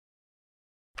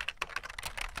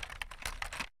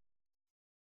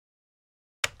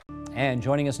And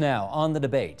joining us now on the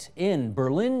debate in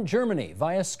Berlin, Germany,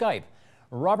 via Skype,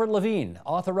 Robert Levine,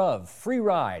 author of Free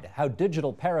Ride: How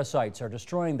Digital Parasites Are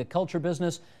Destroying the Culture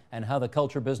Business and How the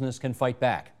Culture Business Can Fight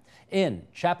Back. In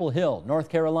Chapel Hill, North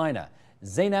Carolina,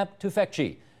 Zeynep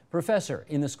Tufekci, professor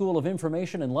in the School of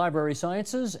Information and Library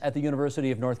Sciences at the University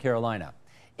of North Carolina.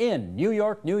 In New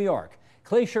York, New York,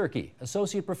 Clay Shirky,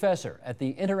 associate professor at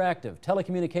the Interactive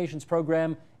Telecommunications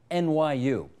Program,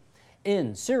 NYU.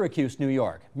 In Syracuse, New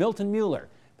York, Milton Mueller,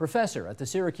 professor at the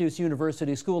Syracuse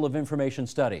University School of Information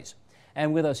Studies.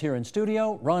 And with us here in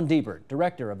studio, Ron Diebert,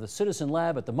 director of the Citizen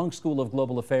Lab at the Munk School of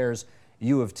Global Affairs,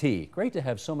 U of T. Great to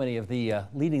have so many of the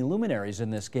leading luminaries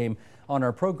in this game on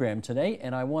our program today.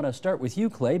 And I want to start with you,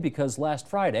 Clay, because last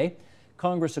Friday,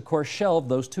 Congress, of course, shelved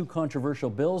those two controversial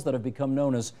bills that have become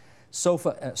known as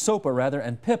SOPA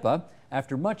and PIPA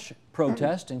after much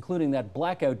protest, including that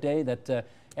blackout day that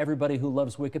everybody who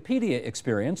loves Wikipedia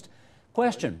experienced.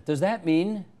 Question, does that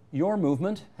mean your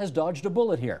movement has dodged a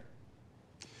bullet here?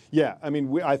 Yeah, I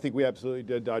mean, I think we absolutely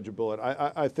did dodge a bullet.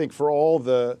 I think for all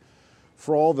the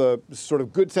sort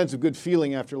of good sense of good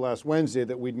feeling after last Wednesday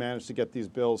that we'd managed to get these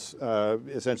bills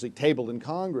essentially tabled in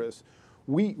Congress,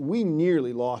 we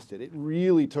nearly lost it. It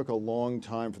really took a long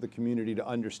time for the community to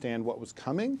understand what was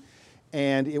coming.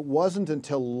 And it wasn't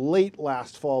until late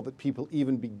last fall that people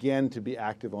even began to be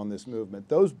active on this movement.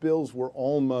 Those bills were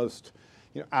almost,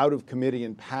 out of committee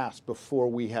and passed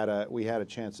before we had a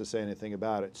chance to say anything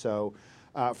about it. So,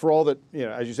 for all that,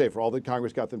 as you say, for all that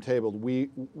Congress got them tabled,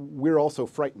 we're also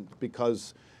frightened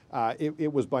because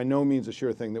it was by no means a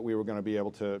sure thing that we were going to be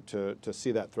able to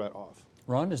see that threat off.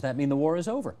 Ron, does that mean the war is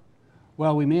over?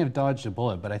 Well, we may have dodged a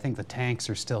bullet, but I think the tanks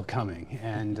are still coming.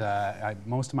 And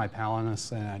most of my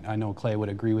panelists, and I know Clay would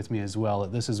agree with me as well,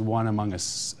 that this is one among a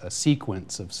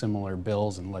sequence of similar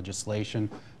bills and legislation,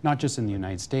 not just in the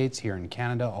United States, here in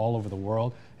Canada, all over the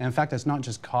world. And in fact, it's not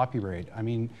just copyright. I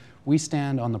mean, we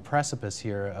stand on the precipice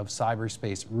here of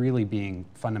cyberspace really being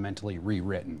fundamentally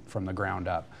rewritten from the ground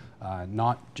up.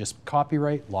 Not just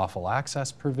copyright, lawful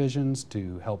access provisions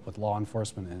to help with law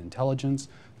enforcement and intelligence.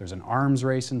 There's an arms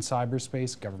race in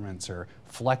cyberspace. Governments are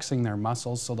flexing their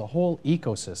muscles. So the whole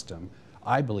ecosystem,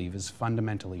 I believe, is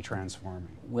fundamentally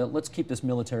transforming. Well, let's keep this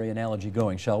military analogy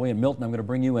going, shall we? And Milton, I'm going to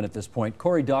bring you in at this point.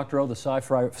 Cory Doctorow, the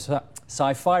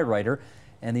sci-fi writer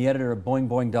and the editor of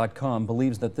BoingBoing.com,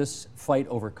 believes that this fight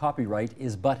over copyright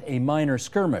is but a minor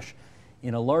skirmish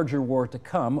in a larger war to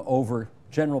come over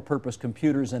general-purpose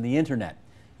computers and the internet.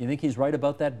 You think he's right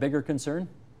about that bigger concern?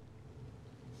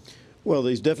 Well,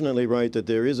 he's definitely right that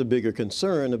there is a bigger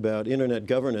concern about internet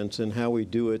governance and how we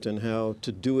do it and how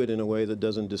to do it in a way that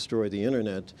doesn't destroy the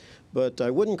internet. But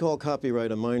I wouldn't call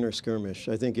copyright a minor skirmish.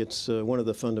 I think it's one of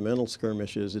the fundamental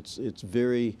skirmishes. It's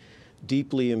very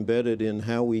deeply embedded in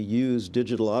how we use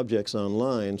digital objects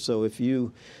online. So if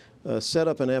you set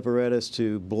up an apparatus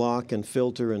to block and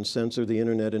filter and censor the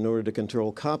internet in order to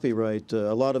control copyright,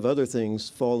 a lot of other things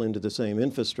fall into the same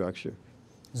infrastructure.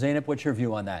 Zeynep, what's your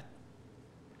view on that?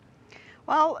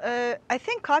 Well, I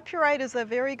think copyright is a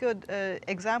very good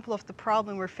example of the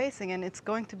problem we're facing, and it's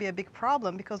going to be a big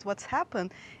problem because what's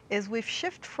happened is we've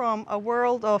shifted from a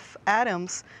world of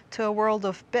atoms to a world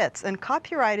of bits, and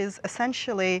copyright is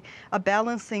essentially a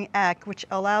balancing act which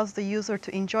allows the user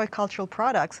to enjoy cultural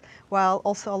products while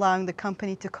also allowing the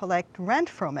company to collect rent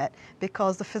from it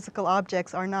because the physical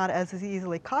objects are not as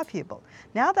easily copyable.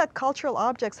 Now that cultural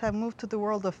objects have moved to the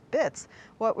world of bits,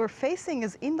 what we're facing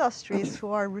is industries who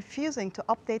are refusing to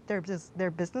update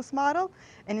their business model,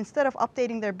 and instead of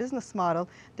updating their business model,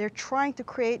 they're trying to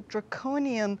create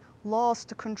draconian laws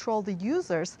to control the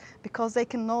users because they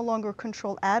can no longer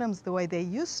control atoms the way they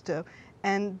used to.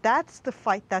 And that's the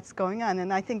fight that's going on,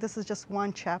 and I think this is just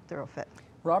one chapter of it.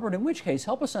 Robert, in which case,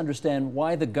 help us understand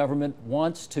why the government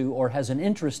wants to or has an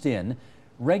interest in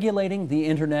regulating the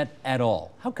internet at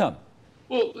all. How come?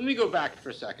 Well, let me go back for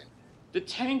a second. The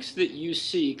tanks that you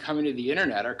see coming to the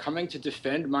internet are coming to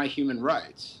defend my human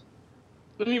rights.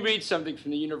 Let me read something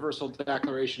from the Universal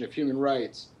Declaration of Human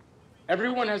Rights.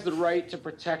 Everyone has the right to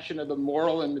protection of the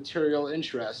moral and material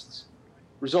interests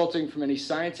resulting from any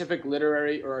scientific,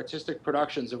 literary, or artistic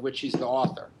productions of which he's the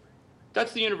author.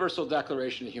 That's the Universal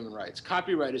Declaration of Human Rights.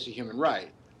 Copyright is a human right.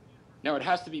 Now, it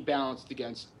has to be balanced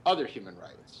against other human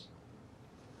rights.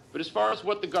 But as far as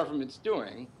what the government's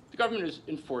doing, the government is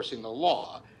enforcing the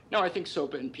law. Now, I think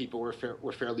SOPA and PIPA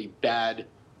were fairly bad.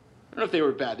 I don't know if they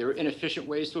were bad. They were inefficient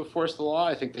ways to enforce the law.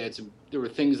 I think there were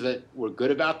things that were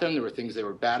good about them. There were things that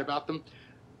were bad about them.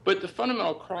 But the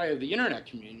fundamental cry of the internet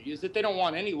community is that they don't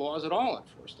want any laws at all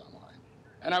enforced online.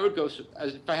 And I would go,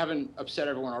 if I haven't upset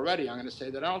everyone already, I'm going to say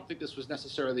that I don't think this was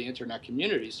necessarily the internet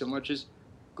community so much as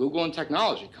Google and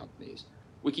technology companies.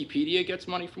 Wikipedia gets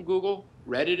money from Google.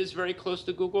 Reddit is very close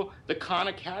to Google. The Khan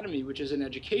Academy, which is an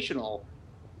educational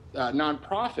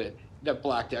nonprofit that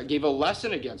blacked out, gave a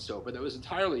lesson against SOPA that was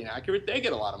entirely inaccurate. They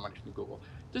get a lot of money from Google.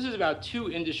 This is about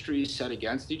two industries set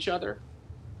against each other.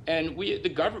 And what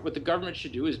the government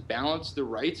should do is balance the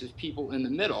rights of people in the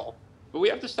middle. But we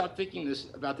have to stop thinking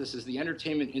about this as the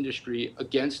entertainment industry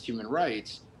against human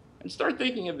rights, and start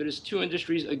thinking of it as two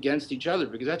industries against each other,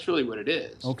 because that's really what it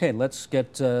is. Okay, let's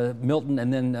get Milton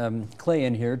and then Clay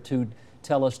in here to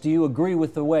tell us, do you agree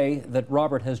with the way that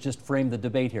Robert has just framed the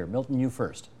debate here? Milton, you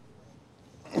first.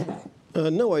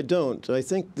 No, I don't. I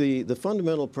think the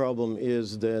fundamental problem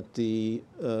is that the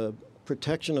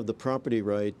protection of the property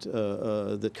right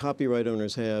that copyright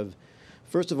owners have,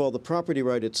 first of all, the property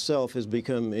right itself has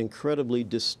become incredibly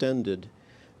distended.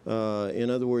 In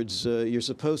other words, you're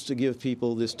supposed to give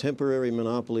people this temporary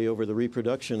monopoly over the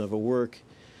reproduction of a work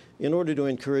in order to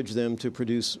encourage them to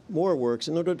produce more works,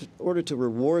 in order to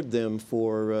reward them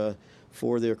for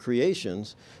their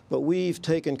creations. But we've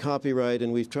taken copyright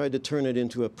and we've tried to turn it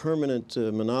into a permanent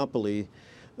monopoly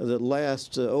that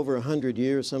lasts over 100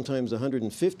 years, sometimes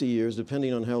 150 years,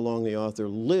 depending on how long the author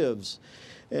lives.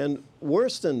 And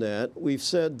worse than that, we've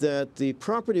said that the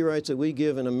property rights that we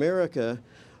give in America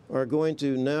are going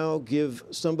to now give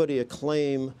somebody a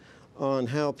claim on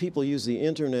how people use the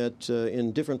internet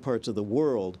in different parts of the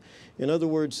world. In other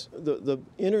words, the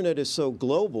internet is so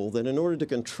global that in order to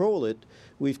control it,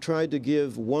 we've tried to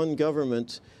give one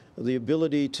government the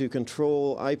ability to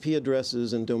control IP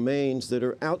addresses and domains that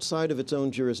are outside of its own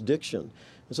jurisdiction.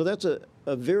 And so that's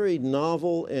a very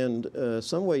novel and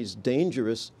some ways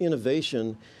dangerous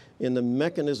innovation in the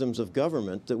mechanisms of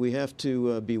government that we have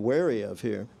to be wary of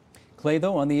here. Clay,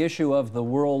 though, on the issue of the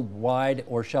worldwide,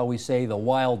 or shall we say the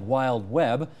wild, wild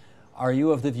web, are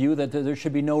you of the view that there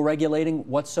should be no regulating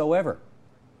whatsoever?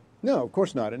 No, of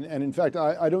course not. And in fact,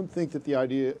 I don't think that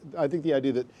I think the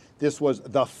idea that this was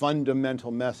the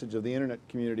fundamental message of the internet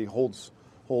community holds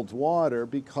water,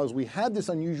 because we had this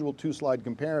unusual two-slide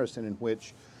comparison in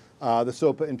which the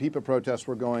SOPA and PIPA protests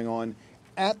were going on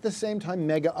at the same time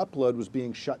Mega Upload was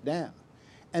being shut down.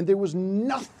 And there was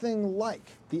nothing like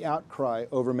the outcry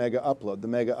over Mega Upload, the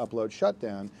Mega Upload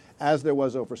shutdown, as there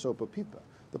was over SOPA PIPA.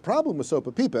 The problem with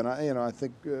SOPA PIPA, and I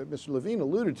think Mr. Levine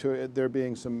alluded to it, there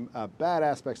being some bad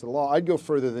aspects of the law. I'd go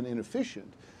further than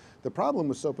inefficient. The problem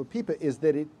with SOPA PIPA is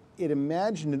that it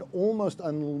imagined an almost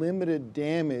unlimited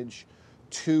damage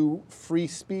to free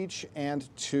speech and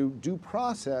to due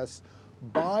process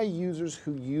by users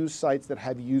who use sites that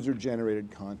have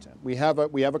user-generated content. We have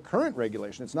a current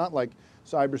regulation. It's not like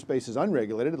cyberspace is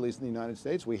unregulated, at least in the United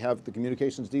States. We have the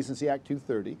Communications Decency Act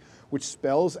 230, which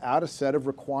spells out a set of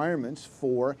requirements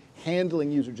for handling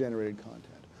user-generated content.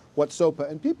 What SOPA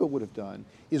and PIPA would have done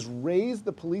is raise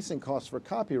the policing costs for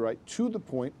copyright to the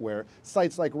point where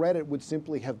sites like Reddit would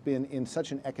simply have been in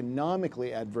such an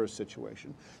economically adverse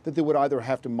situation that they would either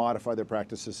have to modify their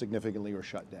practices significantly or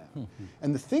shut down.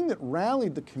 And the thing that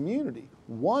rallied the community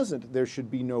wasn't there should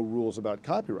be no rules about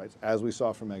copyrights, as we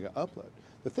saw from Mega Upload.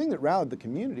 The thing that rallied the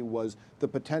community was the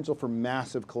potential for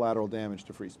massive collateral damage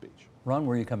to free speech. Ron,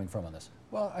 where are you coming from on this?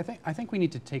 Well, I think we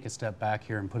need to take a step back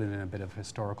here and put it in a bit of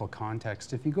historical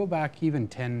context. If you go back even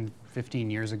 10,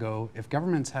 15 years ago, if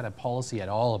governments had a policy at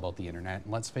all about the internet,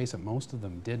 and let's face it, most of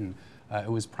them didn't, it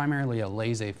was primarily a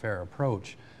laissez-faire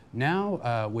approach.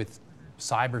 Now, with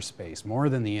cyberspace, more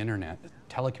than the internet,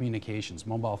 telecommunications,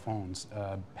 mobile phones,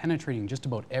 penetrating just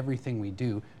about everything we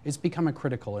do, it's become a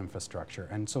critical infrastructure.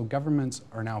 And so governments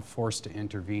are now forced to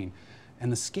intervene.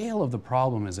 And the scale of the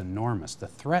problem is enormous. The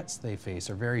threats they face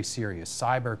are very serious.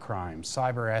 Cyber crimes,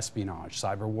 cyber espionage,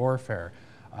 cyber warfare.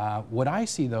 What I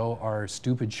see, though, are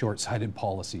stupid, short-sighted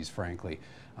policies, frankly.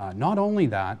 Not only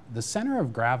that, the center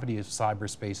of gravity of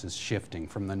cyberspace is shifting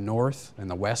from the north and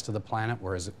the west of the planet,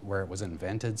 where it was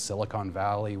invented, Silicon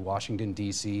Valley, Washington,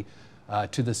 D.C.,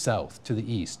 to the south, to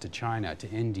the east, to China, to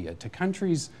India, to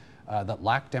countries that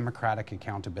lack democratic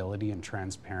accountability and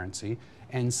transparency,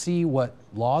 and see what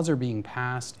laws are being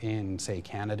passed in, say,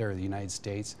 Canada or the United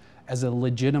States as a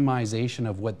legitimization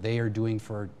of what they are doing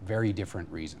for very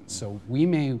different reasons. So we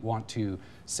may want to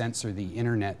censor the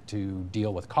internet to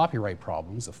deal with copyright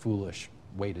problems, a foolish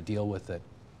way to deal with it,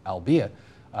 albeit,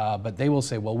 but they will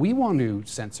say, well, we want to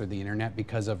censor the internet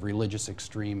because of religious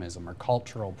extremism or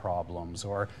cultural problems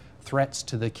or threats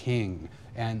to the king.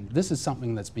 And this is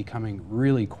something that's becoming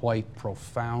really quite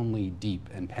profoundly deep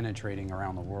and penetrating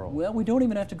around the world. Well, we don't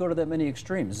even have to go to that many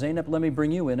extremes. Zeynep, let me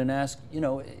bring you in and ask,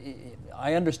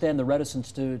 I understand the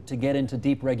reticence to get into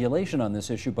deep regulation on this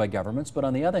issue by governments, but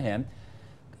on the other hand,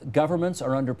 governments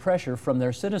are under pressure from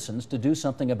their citizens to do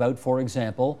something about, for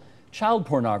example, child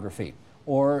pornography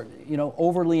or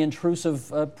overly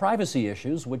intrusive privacy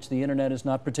issues, which the internet is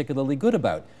not particularly good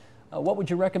about. What would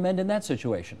you recommend in that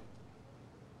situation?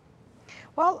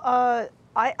 Well,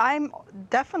 I'm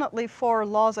definitely for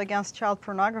laws against child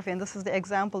pornography, and this is the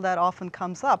example that often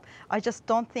comes up. I just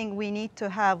don't think we need to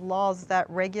have laws that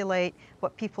regulate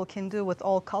what people can do with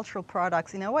all cultural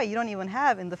products in a way you don't even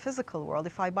have in the physical world.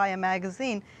 If I buy a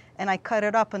magazine and I cut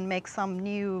it up and make some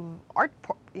new art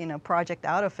project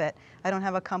out of it, I don't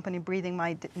have a company breathing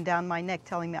down my neck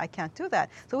telling me I can't do that.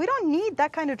 So we don't need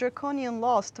that kind of draconian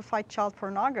laws to fight child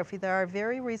pornography. There are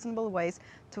very reasonable ways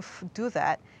to do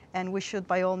that, and we should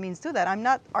by all means do that. I'm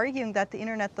not arguing that the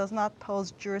internet does not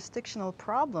pose jurisdictional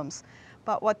problems,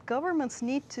 but what governments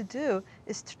need to do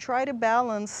is to try to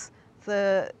balance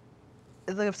the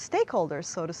stakeholders,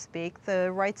 so to speak,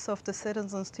 the rights of the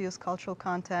citizens to use cultural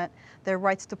content, their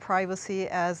rights to privacy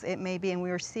as it may be, and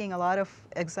we are seeing a lot of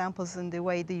examples in the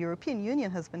way the European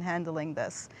Union has been handling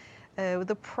this.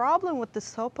 The problem with the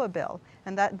SOPA bill,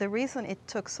 and that the reason it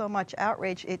took so much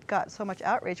outrage, it got so much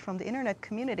outrage from the internet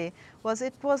community, was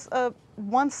it was a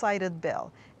one-sided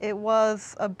bill. It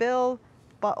was a bill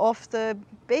of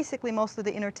basically most of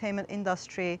the entertainment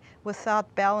industry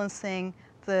without balancing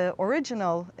the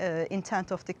original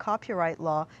intent of the copyright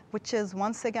law, which is,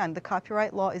 once again, the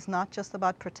copyright law is not just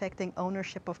about protecting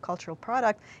ownership of cultural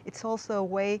product, it's also a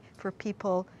way for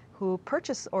people who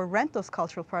purchase or rent those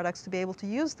cultural products to be able to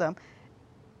use them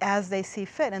as they see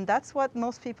fit. And that's what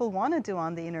most people want to do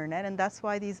on the internet, and that's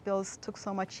why these bills took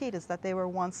so much heat, is that they were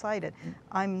one-sided.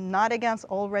 I'm not against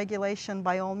all regulation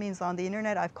by all means on the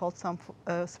internet. I've called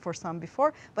for some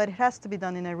before, but it has to be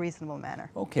done in a reasonable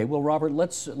manner. Okay, well, Robert,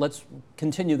 let's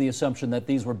continue the assumption that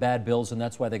these were bad bills and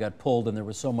that's why they got pulled and there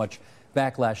was so much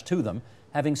backlash to them.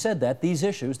 Having said that, these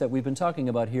issues that we've been talking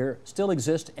about here still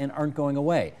exist and aren't going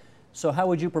away. So how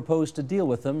would you propose to deal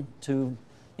with them?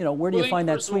 Where do you find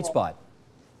that sweet spot?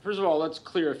 First of all, let's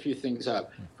clear a few things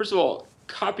up. First of all,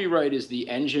 copyright is the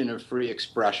engine of free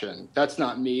expression. That's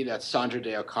not me, that's Sandra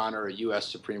Day O'Connor, a U.S.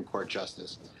 Supreme Court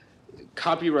Justice.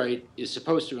 Copyright is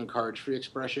supposed to encourage free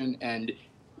expression, and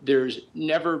there's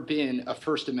never been a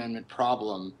First Amendment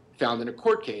problem found in a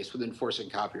court case with enforcing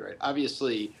copyright.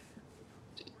 Obviously,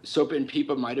 SOPA and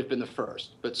PIPA might have been the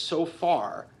first, but so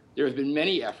far, there have been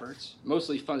many efforts,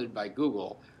 mostly funded by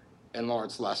Google, and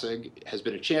Lawrence Lessig has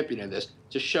been a champion in this,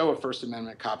 to show a First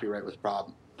Amendment copyright with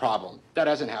problem. That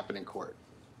hasn't happened in court.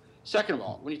 Second of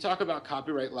all, when you talk about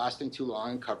copyright lasting too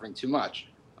long and covering too much,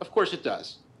 of course it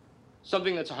does.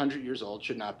 Something that's 100 years old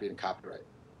should not be in copyright.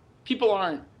 People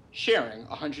aren't sharing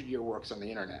 100-year works on the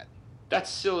internet. That's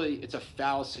silly, it's a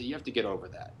fallacy, you have to get over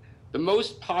that. The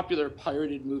most popular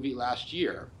pirated movie last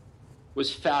year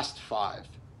was Fast 5.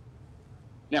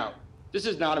 Now, this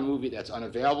is not a movie that's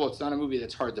unavailable. It's not a movie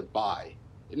that's hard to buy.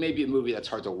 It may be a movie that's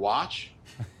hard to watch,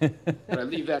 but I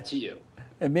leave that to you.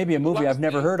 It may be a movie I've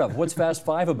never heard of. What's Fast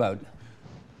 5 about?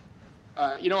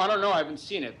 I don't know. I haven't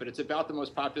seen it, but it's about the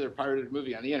most popular pirated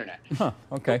movie on the internet. Huh,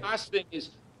 okay. The last thing is,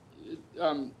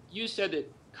 you said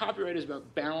that copyright is about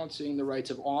balancing the rights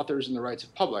of authors and the rights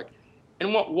of public.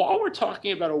 And while we're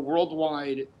talking about a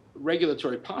worldwide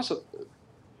regulatory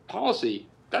policy,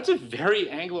 that's a very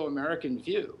Anglo-American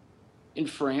view. In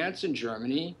France and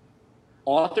Germany,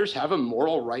 authors have a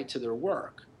moral right to their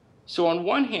work. So on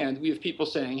one hand, we have people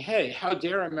saying, hey, how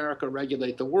dare America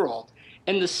regulate the world?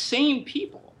 And the same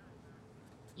people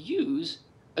use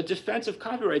a defense of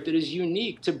copyright that is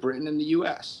unique to Britain and the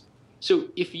US. So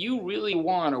if you really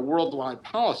want a worldwide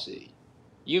policy,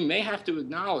 you may have to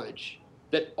acknowledge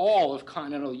that all of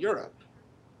continental Europe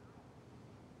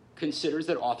considers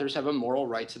that authors have a moral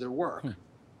right to their work.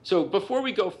 So before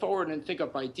we go forward and think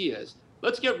up ideas,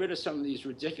 let's get rid of some of these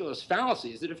ridiculous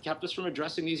fallacies that have kept us from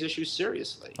addressing these issues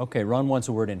seriously. Okay, Ron wants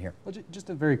a word in here. Well,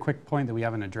 just a very quick point that we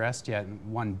haven't addressed yet.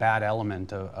 One bad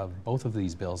element of both of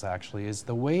these bills actually is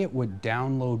the way it would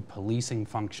download policing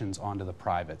functions onto the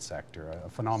private sector, a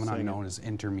phenomenon known as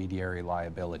intermediary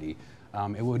liability.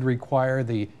 It would require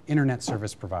the internet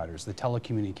service providers, the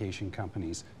telecommunication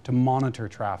companies, to monitor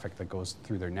traffic that goes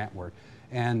through their network.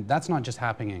 And that's not just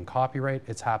happening in copyright,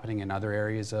 it's happening in other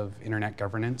areas of internet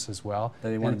governance as well. Do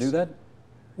they want to do that?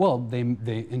 Well, they,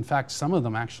 in fact, some of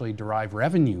them actually derive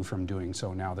revenue from doing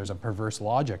so now. There's a perverse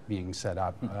logic being set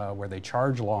up where they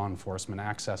charge law enforcement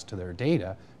access to their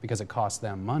data because it costs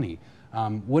them money.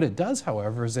 What it does,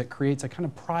 however, is it creates a kind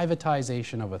of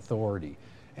privatization of authority.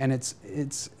 And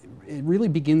it really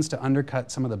begins to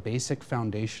undercut some of the basic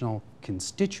foundational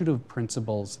constitutive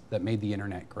principles that made the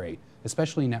internet great,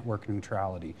 especially network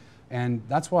neutrality. And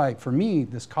that's why, for me,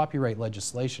 this copyright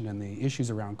legislation and the issues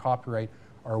around copyright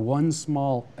are one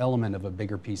small element of a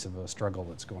bigger piece of a struggle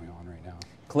that's going on right now.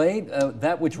 Clay,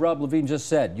 that which Rob Levine just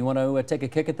said, you want to take a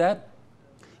kick at that?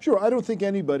 Sure. I don't think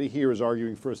anybody here is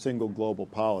arguing for a single global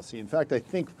policy. In fact, I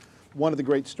think one of the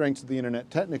great strengths of the internet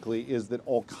technically is that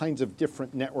all kinds of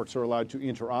different networks are allowed to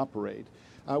interoperate.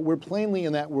 We're plainly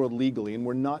in that world legally, and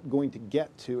we're not going to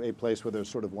get to a place where there's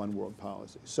sort of one world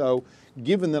policy. So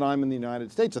given that I'm in the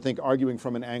United States, I think arguing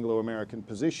from an Anglo-American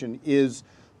position is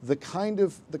the kind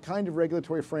of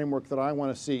regulatory framework that I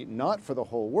want to see, not for the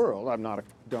whole world.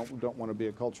 Don't want to be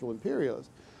a cultural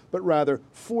imperialist, but rather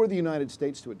for the United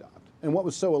States to adopt. And what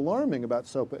was so alarming about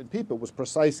SOPA and PIPA was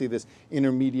precisely this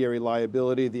intermediary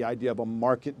liability, the idea of a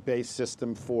market-based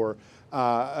system for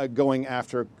going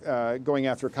after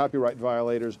copyright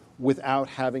violators without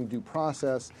having due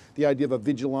process, the idea of a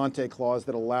vigilante clause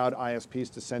that allowed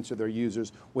ISPs to censor their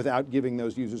users without giving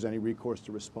those users any recourse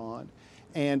to respond.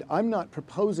 And I'm not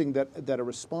proposing that a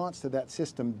response to that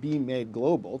system be made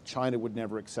global. China would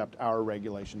never accept our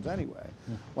regulations anyway.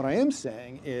 What I am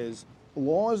saying is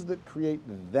laws that create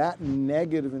that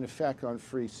negative an effect on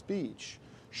free speech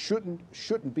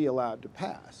shouldn't be allowed to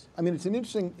pass. I mean, it's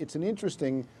an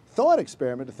interesting thought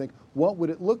experiment to think, what would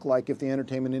it look like if the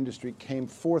entertainment industry came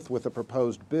forth with a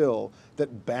proposed bill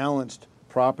that balanced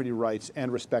property rights and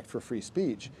respect for free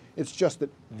speech? It's just that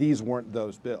these weren't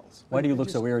those bills. Why do you look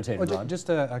so irritated, Well, Ron? just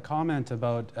a comment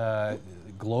about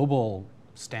global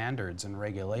standards and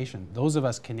regulation. Those of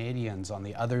us Canadians on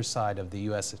the other side of the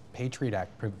U.S. Patriot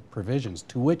Act provisions,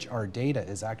 to which our data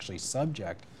is actually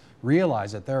subject,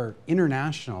 realize that there are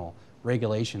international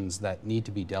regulations that need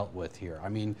to be dealt with here. I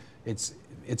mean, it's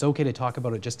okay to talk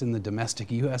about it just in the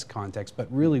domestic U.S. context, but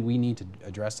really we need to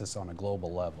address this on a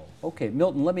global level. Okay,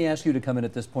 Milton, let me ask you to come in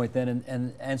at this point then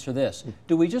and answer this.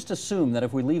 Do we just assume that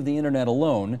if we leave the internet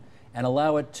alone and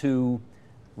allow it to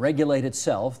regulate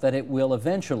itself, that it will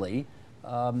eventually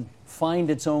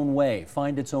find its own way,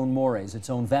 find its own mores, its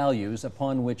own values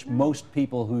upon which most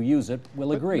people who use it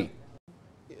will agree?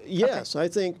 Yes, I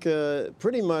think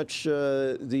pretty much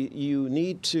you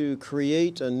need to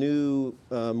create a new,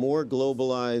 more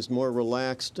globalized, more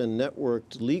relaxed and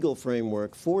networked legal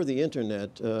framework for the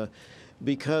internet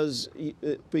because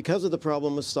of the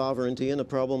problem of sovereignty and the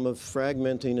problem of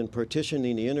fragmenting and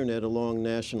partitioning the internet along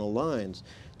national lines.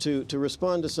 To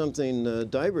respond to something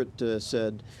Dybert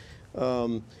said,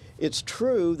 it's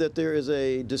true that there is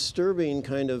a disturbing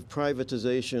kind of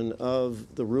privatization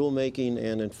of the rulemaking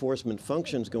and enforcement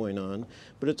functions going on,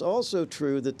 but it's also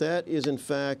true that that is in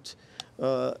fact,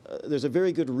 there's a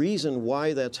very good reason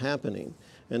why that's happening.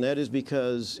 And that is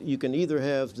because you can either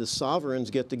have the sovereigns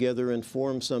get together and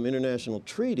form some international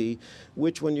treaty,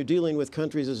 which when you're dealing with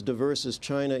countries as diverse as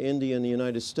China, India, and the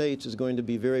United States is going to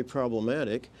be very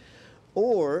problematic,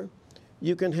 or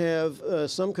you can have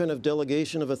some kind of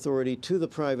delegation of authority to the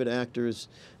private actors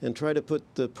and try to put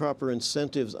the proper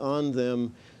incentives on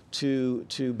them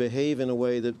to behave in a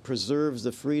way that preserves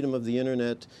the freedom of the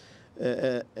internet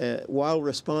while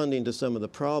responding to some of the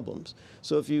problems.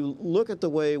 So if you look at the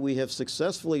way we have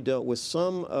successfully dealt with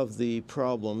some of the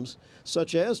problems,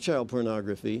 such as child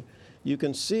pornography, you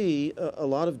can see a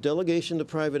lot of delegation to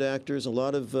private actors, a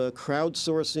lot of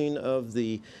crowdsourcing of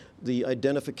the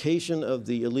identification of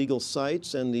the illegal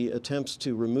sites and the attempts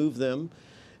to remove them.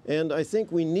 And I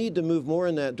think we need to move more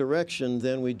in that direction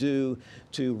than we do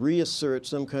to reassert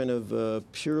some kind of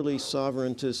purely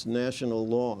sovereigntist national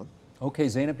law. Okay,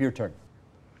 Zainab, your turn.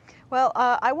 Well,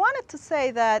 I wanted to say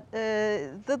that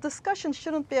the discussion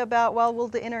shouldn't be about, well, will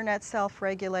the internet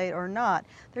self-regulate or not?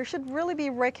 There should really be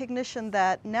recognition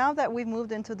that now that we've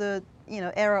moved into the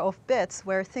era of bits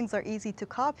where things are easy to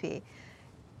copy,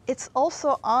 it's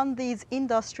also on these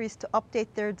industries to update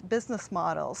their business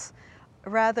models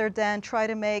rather than try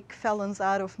to make felons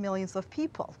out of millions of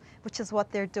people, which is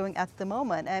what they're doing at the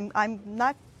moment. And I'm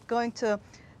not going to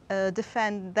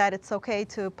defend that it's okay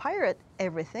to pirate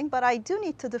everything, but I do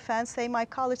need to defend, say, my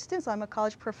college students. I'm a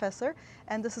college professor,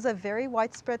 and this is a very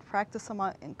widespread practice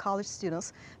among college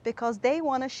students because they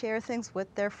want to share things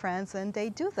with their friends, and they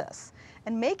do this.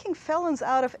 And making felons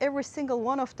out of every single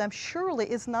one of them surely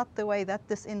is not the way that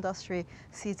this industry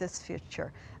sees its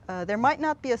future. There might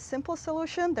not be a simple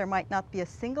solution, there might not be a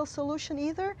single solution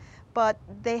either, but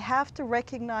they have to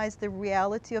recognize the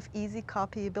reality of easy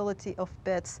copyability of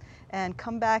bits and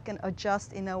come back and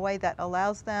adjust in a way that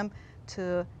allows them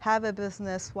to have a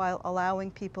business while allowing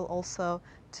people also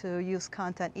to use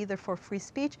content either for free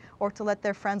speech or to let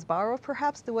their friends borrow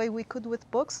perhaps the way we could with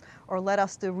books, or let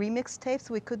us do remix tapes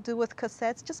we could do with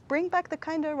cassettes. Just bring back the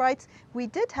kind of rights we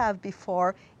did have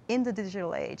before in the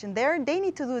digital age. And they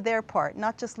need to do their part,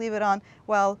 not just leave it on,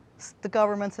 well, the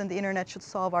governments and the internet should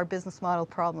solve our business model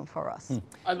problem for us.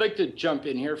 I'd like to jump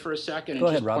in here for a second and Go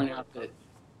ahead, just Rob. point out that,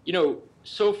 you know,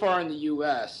 so far in the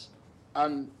U.S.,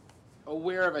 I'm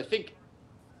aware of, I think,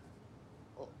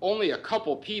 only a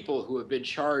couple people who have been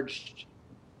charged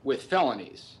with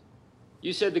felonies.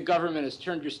 You said the government has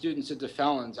turned your students into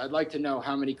felons. I'd like to know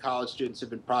how many college students have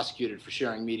been prosecuted for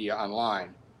sharing media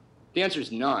online. The answer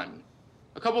is none.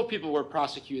 A couple of people were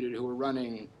prosecuted who were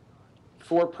running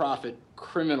for-profit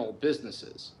criminal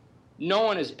businesses. No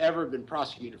one has ever been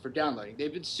prosecuted for downloading.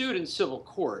 They've been sued in civil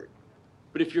court.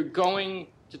 But if you're going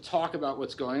to talk about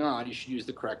what's going on, you should use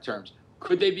the correct terms.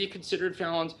 Could they be considered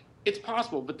felons? It's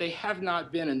possible, but they have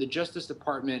not been, and the Justice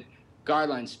Department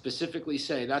guidelines specifically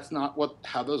say that's not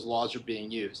how those laws are being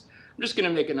used. I'm just going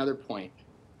to make another point.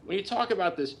 When you talk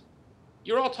about this,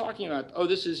 you're all talking about, oh,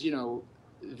 this is, you know,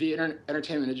 the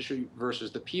entertainment industry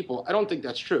versus the people. I don't think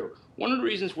that's true. One of the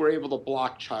reasons we're able to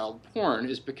block child porn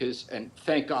is because, and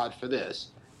thank God for this,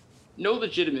 no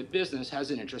legitimate business has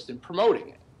an interest in promoting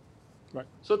it. Right.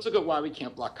 So let's look at why we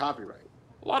can't block copyright.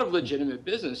 A lot of legitimate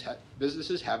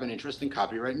businesses have an interest in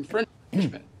copyright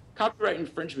infringement. Copyright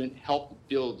infringement helped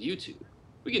build YouTube.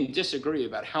 We can disagree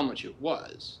about how much it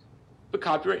was, but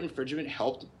copyright infringement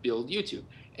helped build YouTube.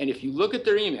 And if you look at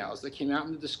their emails that came out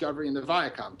in the Discovery and the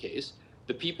Viacom case,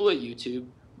 the people at YouTube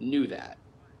knew that.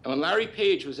 And when Larry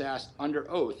Page was asked under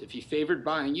oath if he favored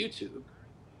buying YouTube,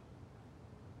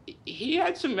 he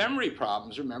had some memory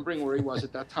problems remembering where he was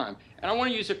at that time. And I want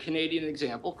to use a Canadian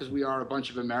example because we are a bunch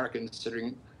of Americans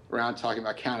sitting around talking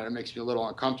about Canada. It makes me a little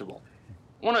uncomfortable.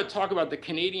 I want to talk about the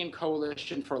Canadian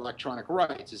Coalition for Electronic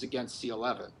Rights is against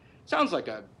C11. Sounds like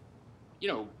a, you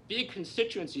know, big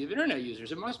constituency of internet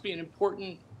users. It must be an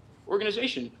important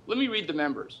organization. Let me read the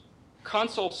members.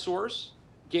 Console Source,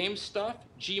 Game Stuff,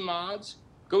 Gmods,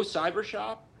 Go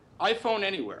Cybershop, iPhone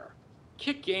Anywhere,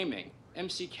 Kick Gaming,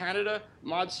 MC Canada,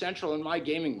 Mod Central, and My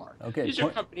Gaming Mark. Okay, These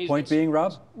are companies point being,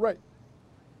 Rob? Right.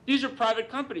 These are private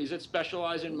companies that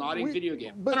specialize in modding video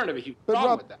games. I don't have a huge but problem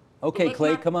Rob, with that. Okay, But Clay,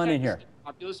 let's not come on in pretend here. this is a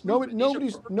populist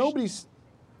movement.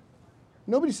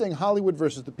 Nobody's saying Hollywood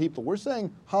versus the people. We're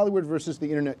saying Hollywood versus the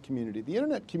internet community. The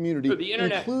internet community So the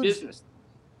internet includes business.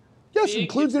 yes, Big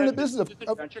includes internet business.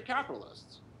 venture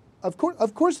capitalists. Of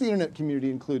course, the internet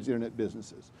community includes internet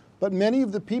businesses. But many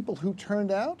of the people who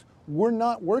turned out were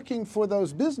not working for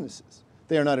those businesses.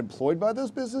 They are not employed by those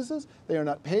businesses. They are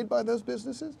not paid by those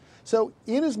businesses. So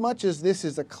inasmuch as this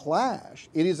is a clash,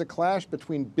 it is a clash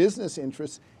between business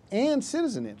interests and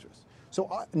citizen interests. So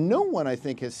no one, I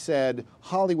think, has said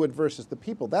Hollywood versus the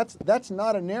people. That's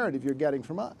not a narrative you're getting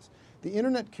from us. The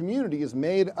internet community is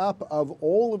made up of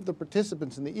all of the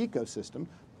participants in the ecosystem,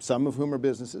 some of whom are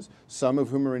businesses, some of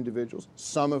whom are individuals,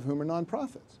 some of whom are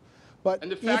nonprofits. But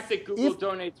And the fact that Google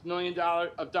donates $1 million to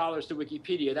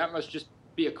Wikipedia, that must just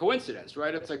be a coincidence,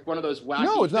 right? It's like one of those wacky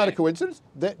no, it's not a things. coincidence.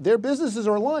 Their businesses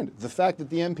are aligned. The fact that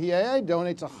the MPAA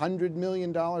donates $100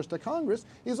 million to Congress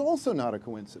is also not a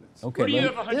coincidence. Okay, Where do you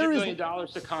let have me- $100 million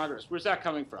to Congress? Where's that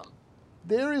coming from?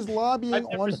 There is lobbying I've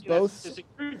never on seen both. that statistic.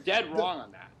 You're dead wrong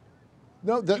on that.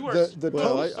 No, You are-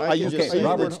 Well, I can use just Okay, say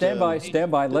Robert, that,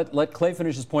 stand by. Let Clay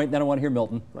finish his point, then I want to hear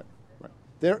Milton. Right, right.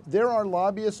 There are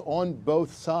lobbyists on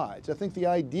both sides. I think the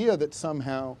idea that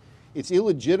somehow it's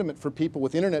illegitimate for people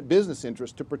with internet business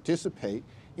interests to participate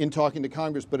in talking to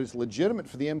Congress, but it's legitimate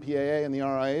for the MPAA and the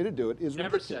RIA to do it is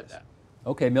Never ridiculous. said that.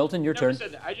 Okay, Milton, your Never turn.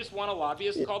 said that. I just want a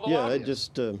lobbyist called a yeah,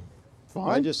 lobbyist. Fine.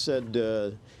 I just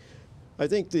said, I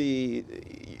think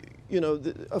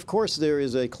of course there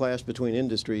is a clash between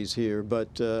industries here,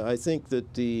 but I think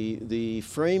that the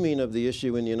framing of the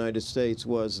issue in the United States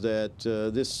was that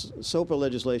this SOPA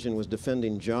legislation was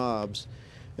defending jobs.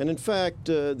 And in fact,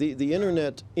 the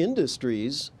internet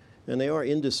industries, and they are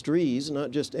industries,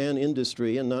 not just an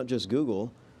industry and not just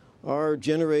Google, are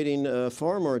generating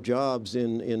far more jobs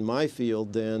in my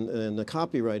field than the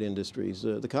copyright industries.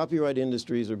 The copyright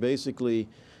industries are basically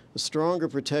a stronger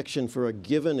protection for a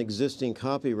given existing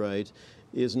copyright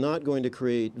is not going to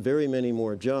create very many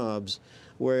more jobs,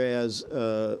 whereas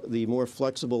the more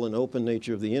flexible and open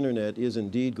nature of the internet is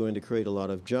indeed going to create a lot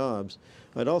of jobs.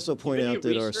 I'd also point out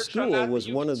that our school was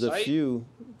one of the few.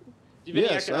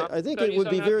 Yes, I think it would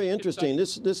be very interesting.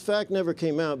 This fact never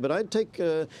came out, but I'd take,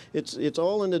 it's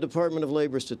all in the Department of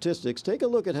Labor statistics. Take a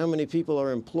look at how many people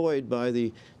are employed by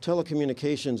the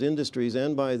telecommunications industries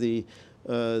and by the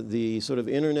sort of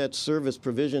internet service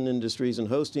provision industries and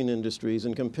hosting industries,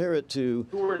 and compare it to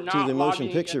the motion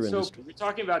picture industry. We're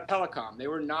talking about telecom. They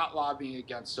were not lobbying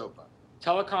against SOPA.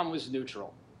 Telecom was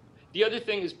neutral. The other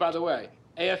thing is, by the way,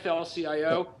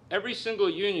 AFL-CIO, every single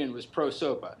union was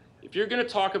pro-SOPA. If you're going to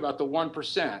talk about the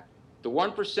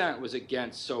 1% was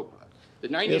against SOPA. The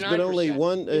 99% yes, but only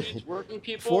working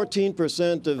people.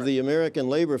 14% of the American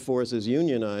labor force is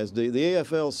unionized. The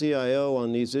AFL-CIO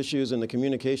on these issues and the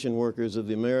communication workers of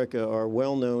America are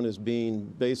well known as being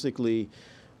basically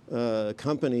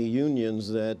company unions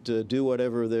that do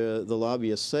whatever the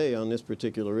lobbyists say on this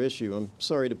particular issue. I'm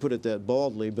sorry to put it that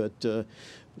baldly, but the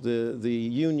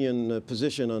union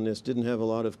position on this didn't have a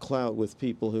lot of clout with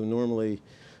people who normally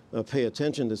pay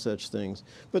attention to such things.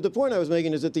 But the point I was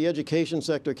making is that the education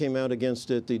sector came out against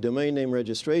it, the domain name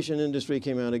registration industry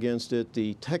came out against it,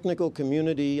 the technical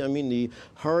community, I mean the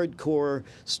hardcore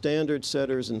standard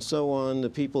setters and so on, the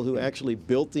people who actually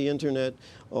built the internet,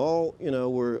 all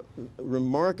were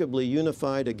remarkably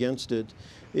unified against it.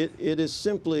 It is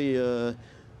simply,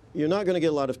 you're not going to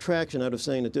get a lot of traction out of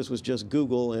saying that this was just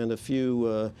Google and a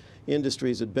few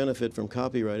industries that benefit from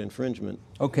copyright infringement.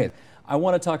 Okay. I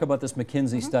want to talk about this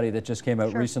McKinsey study that just came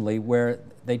out recently, where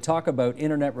they talk about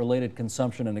internet-related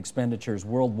consumption and expenditures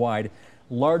worldwide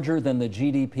larger than the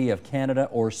GDP of Canada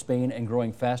or Spain and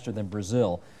growing faster than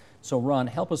Brazil. So Ron,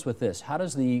 help us with this. How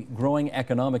does the growing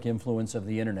economic influence of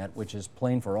the internet, which is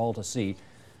plain for all to see,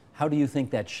 how do you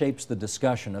think that shapes the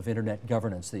discussion of internet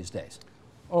governance these days?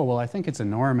 Oh, well, I think it's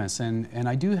enormous, and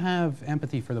I do have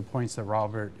empathy for the points that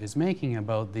Robert is making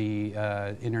about the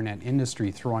internet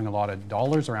industry throwing a lot of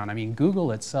dollars around. I mean,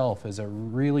 Google itself is a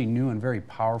really new and very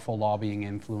powerful lobbying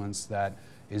influence that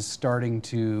is starting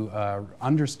to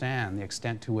understand the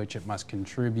extent to which it must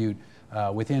contribute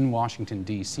within Washington,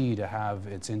 D.C. to have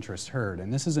its interests heard.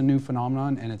 And this is a new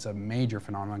phenomenon, and it's a major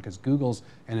phenomenon because Google's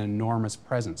an enormous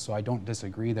presence, so I don't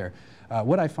disagree there.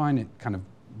 What I find it kind of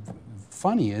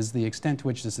funny is the extent to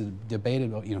which this is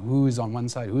debated about, who is on one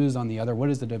side, who is on the other, what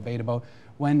is the debate about,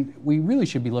 when we really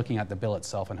should be looking at the bill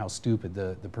itself and how stupid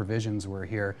the provisions were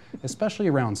here, especially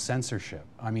around censorship.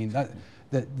 I mean,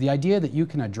 the idea that you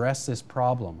can address this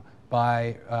problem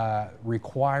by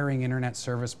requiring internet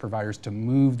service providers to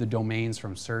move the domains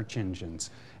from search engines.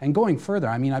 And going further,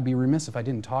 I mean, I'd be remiss if I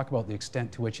didn't talk about the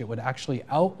extent to which it would actually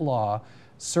outlaw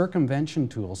circumvention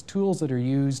tools that are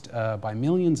used by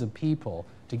millions of people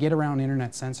to get around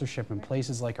internet censorship in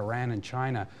places like Iran and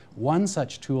China. One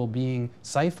such tool being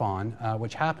Siphon,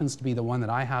 which happens to be the one that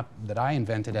I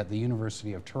invented at the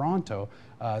University of Toronto.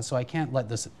 So I can't let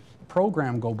this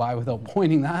program go by without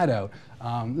pointing that out.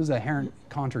 There's an inherent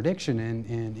contradiction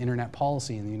in internet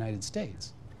policy in the United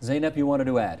States. Zeynep, you wanted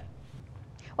to add?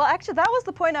 Well, actually, that was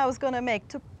the point I was going to make,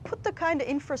 to put the kind of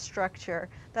infrastructure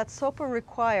that SOPA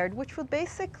required, which would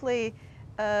basically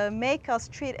make us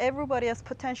treat everybody as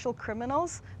potential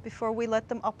criminals before we let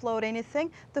them upload anything,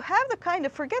 to have the kind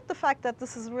of, forget the fact that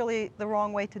this is really the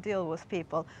wrong way to deal with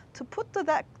people, to put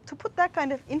that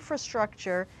kind of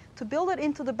infrastructure, to build it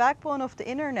into the backbone of the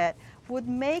internet, would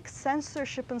make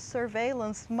censorship and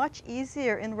surveillance much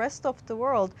easier in the rest of the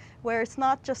world, where it's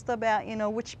not just about,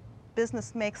 which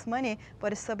business makes money,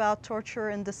 but it's about torture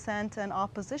and dissent and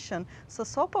opposition. So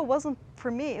SOPA wasn't,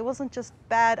 for me, it wasn't just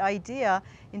bad idea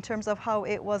in terms of how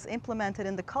it was implemented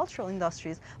in the cultural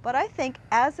industries, but I think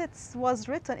as it was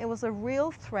written, it was a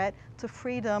real threat to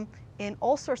freedom in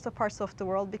all sorts of parts of the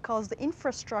world, because the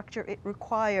infrastructure it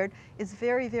required is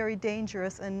very, very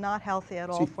dangerous and not healthy at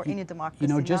all for any democracy,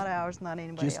 not ours, not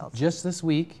anybody else. Just this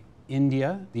week,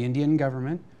 India, the Indian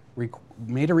government,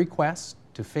 made a request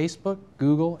to Facebook,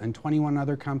 Google, and 21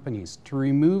 other companies to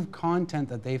remove content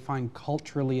that they find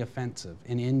culturally offensive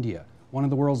in India, one of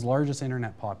the world's largest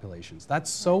internet populations. That's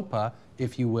SOPA,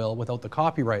 if you will, without the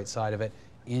copyright side of it,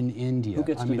 in India. Who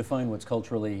gets to define what's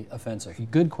culturally offensive?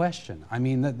 Good question. I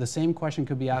mean, the same question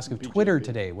could be asked of Twitter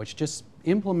today, which just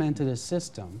implemented a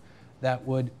system that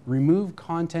would remove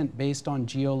content based on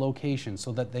geolocation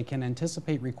so that they can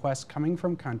anticipate requests coming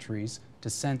from countries to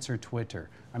censor Twitter.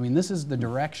 I mean, this is the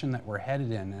direction that we're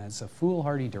headed in, and it's a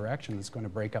foolhardy direction that's going to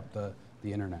break up the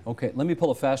internet. Okay, let me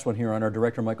pull a fast one here on our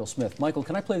director, Michael Smith. Michael,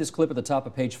 can I play this clip at the top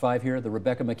of page 5 here, the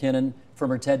Rebecca McKinnon from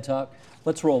her TED Talk?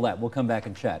 Let's roll that. We'll come back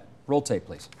and chat. Roll tape,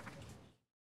 please.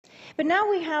 But now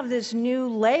we have this new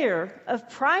layer of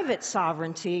private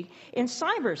sovereignty in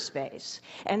cyberspace,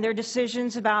 and their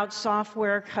decisions about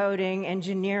software coding,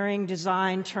 engineering,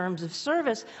 design, terms of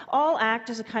service all act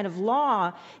as a kind of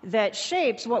law that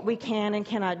shapes what we can and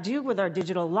cannot do with our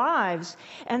digital lives.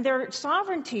 And their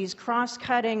sovereignties,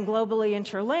 cross-cutting, globally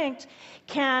interlinked,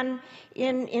 can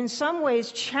in some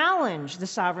ways challenge the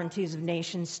sovereignties of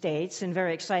nation states in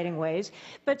very exciting ways,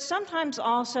 but sometimes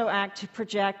also act to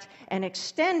project and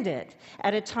extend it it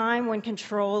at a time when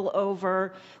control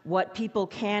over what people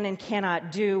can and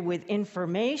cannot do with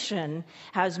information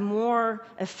has more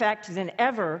effect than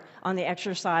ever on the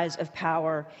exercise of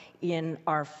power in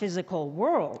our physical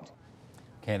world.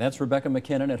 Okay, that's Rebecca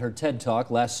McKinnon at her TED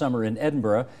Talk last summer in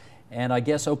Edinburgh. And I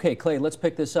guess, okay, Clay, let's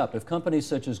pick this up. If companies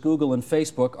such as Google and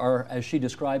Facebook are, as she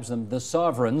describes them, the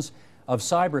sovereigns of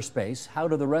cyberspace, how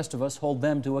do the rest of us hold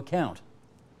them to account?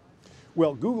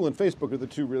 Well, Google and Facebook are the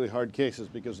two really hard cases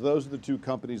because those are the two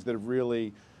companies that have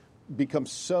really become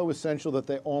so essential that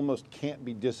they almost can't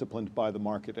be disciplined by the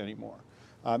market anymore.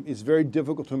 It's very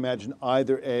difficult to imagine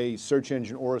either a search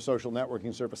engine or a social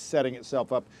networking service setting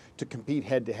itself up to compete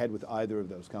head-to-head with either of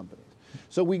those companies.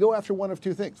 So we go after one of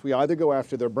two things. We either go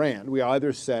after their brand. We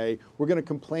either say, we're going to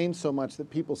complain so much that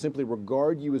people simply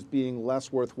regard you as being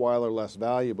less worthwhile or less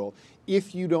valuable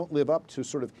if you don't live up to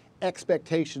sort of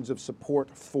expectations of support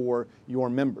for your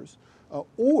members.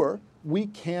 Or we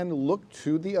can look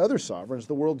to the other sovereigns,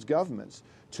 the world's governments,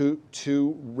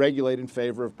 to regulate in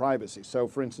favor of privacy. So,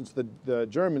 for instance, the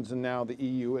Germans and now the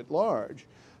EU at large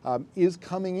is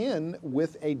coming in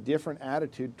with a different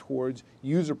attitude towards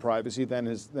user privacy than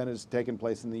has taken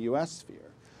place in the US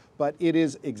sphere. But it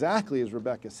is exactly as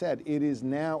Rebecca said, it is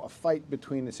now a fight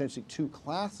between essentially two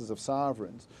classes of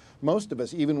sovereigns. Most of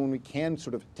us, even when we can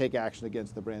sort of take action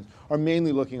against the brands, are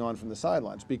mainly looking on from the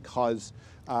sidelines because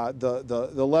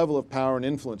the level of power and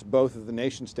influence, both of the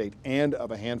nation state and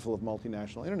of a handful of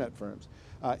multinational internet firms,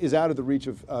 is out of the reach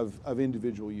of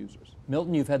individual users.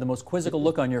 Milton, you've had the most quizzical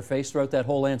look on your face throughout that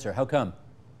whole answer. How come?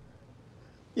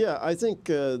 Yeah, I think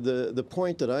the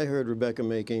point that I heard Rebecca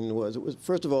making was,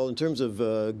 first of all, in terms of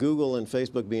Google and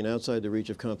Facebook being outside the reach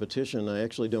of competition, I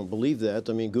actually don't believe that.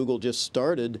 I mean, Google just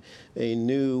started a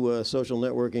new social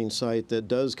networking site that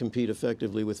does compete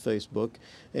effectively with Facebook,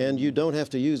 and you don't have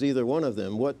to use either one of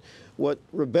them. What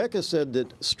Rebecca said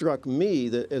that struck me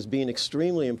as being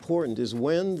extremely important is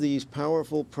when these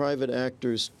powerful private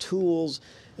actors' tools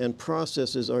and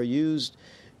processes are used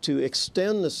to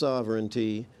extend the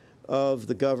sovereignty of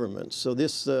the government. So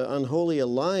this unholy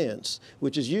alliance,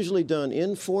 which is usually done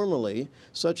informally,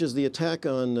 such as the attack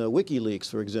on WikiLeaks,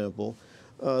 for example,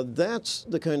 that's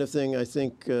the kind of thing I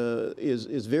think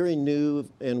is very new,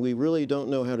 and we really don't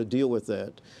know how to deal with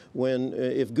that. When,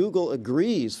 if Google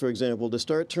agrees, for example, to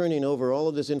start turning over all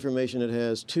of this information it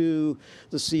has to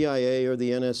the CIA or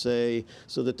the NSA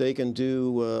so that they can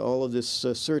do all of this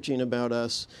searching about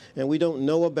us, and we don't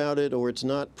know about it or it's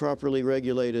not properly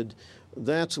regulated,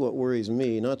 that's what worries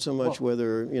me, not so much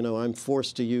whether, I'm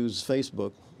forced to use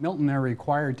Facebook. Milton, they're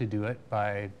required to do it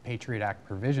by Patriot Act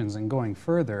provisions, and going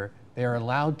further, they are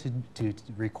allowed to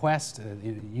request,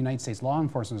 United States law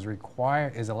enforcement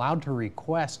is allowed to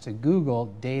request to Google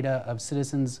data of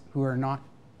citizens who are not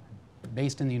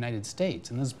based in the United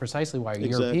States. And this is precisely why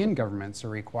European governments are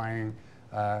requiring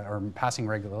or passing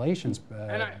regulations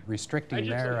restricting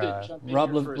their...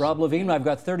 Rob Levine, I've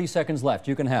got 30 seconds left.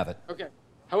 You can have it. Okay.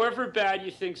 However bad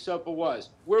you think SOPA was,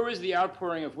 where was the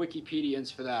outpouring of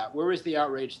Wikipedians for that? Where was the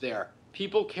outrage there?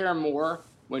 People care more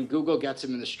when Google gets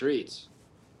them in the streets.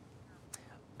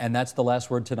 And that's the last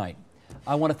word tonight.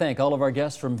 I want to thank all of our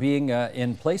guests from being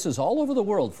in places all over the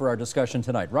world for our discussion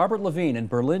tonight. Robert Levine in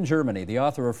Berlin, Germany, the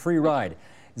author of Free Ride.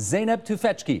 Zeynep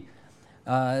Tufekci,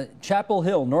 Chapel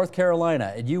Hill, North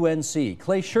Carolina at UNC.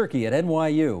 Clay Shirky at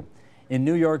NYU in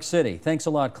New York City. Thanks a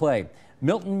lot, Clay.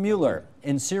 Milton Mueller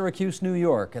in Syracuse, New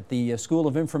York at the School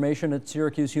of Information at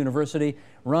Syracuse University.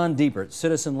 Ron Diebert,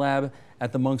 Citizen Lab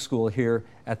at the Munk School here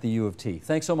at the U of T.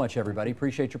 Thanks so much, everybody.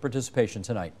 Appreciate your participation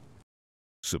tonight.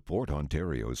 Support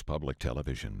Ontario's public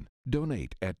television.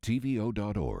 Donate at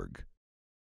tvo.org.